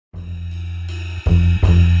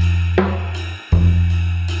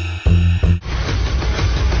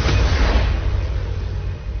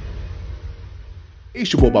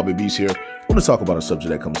It's your boy Bobby Beast here. I want to talk about a subject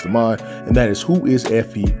that comes to mind, and that is, who is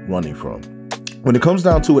Effie running from? When it comes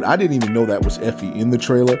down to it, I didn't even know that was Effie in the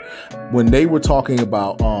trailer. When they were talking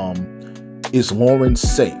about, is Lauren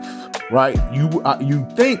safe? Right? You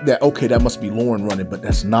think that, okay, that must be Lauren running, but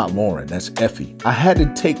that's not Lauren. That's Effie. I had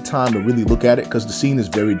to take time to really look at it because the scene is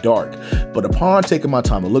very dark. But upon taking my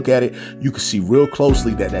time to look at it, you can see real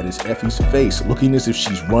closely that that is Effie's face, looking as if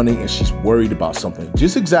she's running and she's worried about something.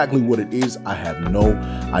 Just exactly what it is, I have no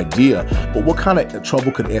idea. But what kind of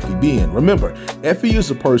trouble could Effie be in? Remember, Effie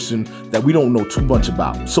is a person that we don't know too much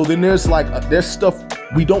about. So then there's stuff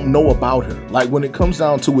we don't know about her. Like when it comes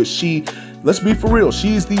down to it, let's be for real,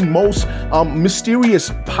 she's the most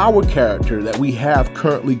mysterious power character that we have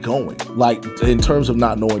currently going, like in terms of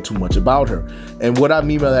not knowing too much about her. And what I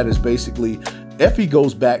mean by that is basically Effie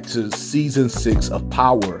goes back to season 6 of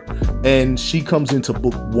Power, and she comes into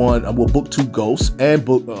book 2 Ghosts,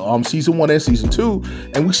 and season 1 and season 2,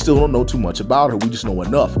 and we still don't know too much about her. We just know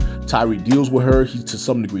enough. Tyreek deals with her. He to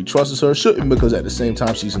some degree trusts her. Shouldn't, because at the same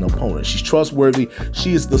time she's an opponent. She's trustworthy.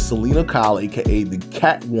 She is the Selena Kyle, aka the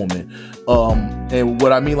Catwoman. And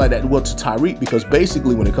what I mean like that, well, to Tyreek, because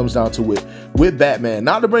basically when it comes down to it with Batman,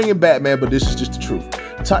 not to bring in Batman, but this is just the truth.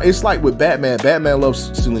 It's like with Batman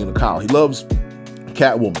loves Selena Kyle. He loves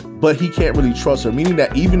Catwoman, but he can't really trust her, meaning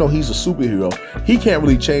that even though he's a superhero, he can't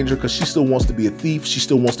really change her because she still wants to be a thief, she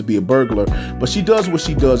still wants to be a burglar, but she does what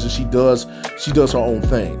she does, and she does her own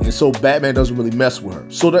thing, and so Batman doesn't really mess with her.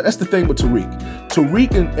 So that's the thing with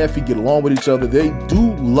Tyreek and Effie get along with each other. They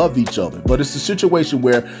do love each other, but it's a situation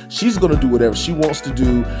where she's gonna do whatever she wants to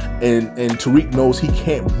do, and Tyreek knows he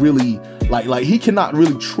can't really he cannot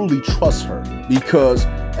really truly trust her, because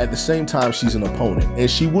at the same time she's an opponent, and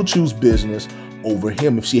she will choose business over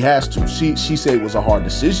him if she has to. She said it was a hard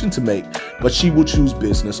decision to make, but she will choose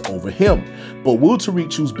business over him. But will Tyreek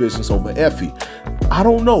choose business over Effie? I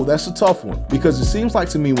don't know. That's a tough one, because it seems like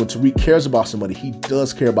to me when Tyreek cares about somebody, he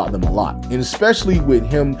does care about them a lot. And especially with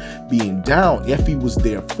him being down, Effie was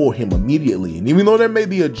there for him immediately. And even though there may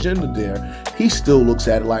be agenda there, he still looks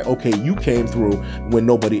at it like, okay, you came through when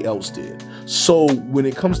nobody else did. So when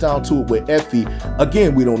it comes down to it with Effie,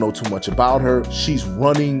 again, we don't know too much about her. She's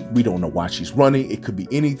running. We don't know why she's running. It could be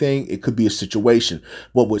anything. It could be a situation.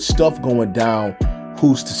 But with stuff going down,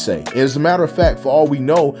 who's to say? As a matter of fact, for all we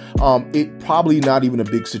know, it probably not even a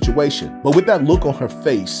big situation. But with that look on her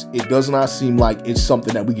face, it does not seem like it's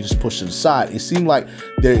something that we can just push to the side. It seemed like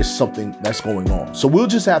there is something that's going on. So we'll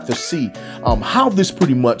just have to see how this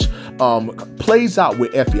pretty much plays out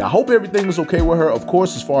with Effie. I hope everything is okay with her. Of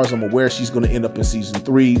course, as far as I'm aware, she's going to end up in season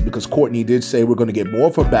 3, because Courtney did say we're going to get more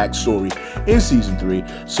of her backstory in season 3.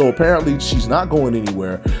 So apparently she's not going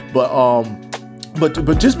anywhere.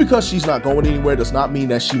 But just because she's not going anywhere does not mean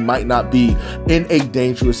that she might not be in a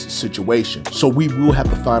dangerous situation. So we will have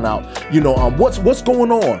to find out, what's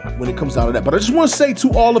going on when it comes down to that. But I just want to say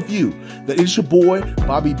to all of you that it's your boy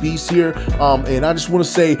Bobby Beast here, and I just want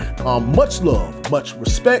to say much love, much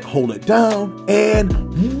respect, hold it down,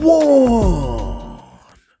 and one.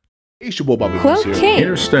 It's your boy Bobby Beast here.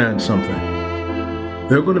 Understand something.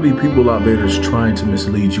 There are going to be people out there that's trying to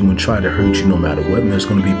mislead you and try to hurt you no matter what. And there's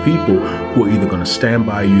going to be people who are either going to stand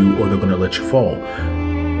by you or they're going to let you fall.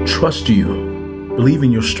 Trust you. Believe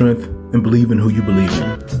in your strength and believe in who you believe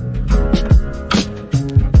in.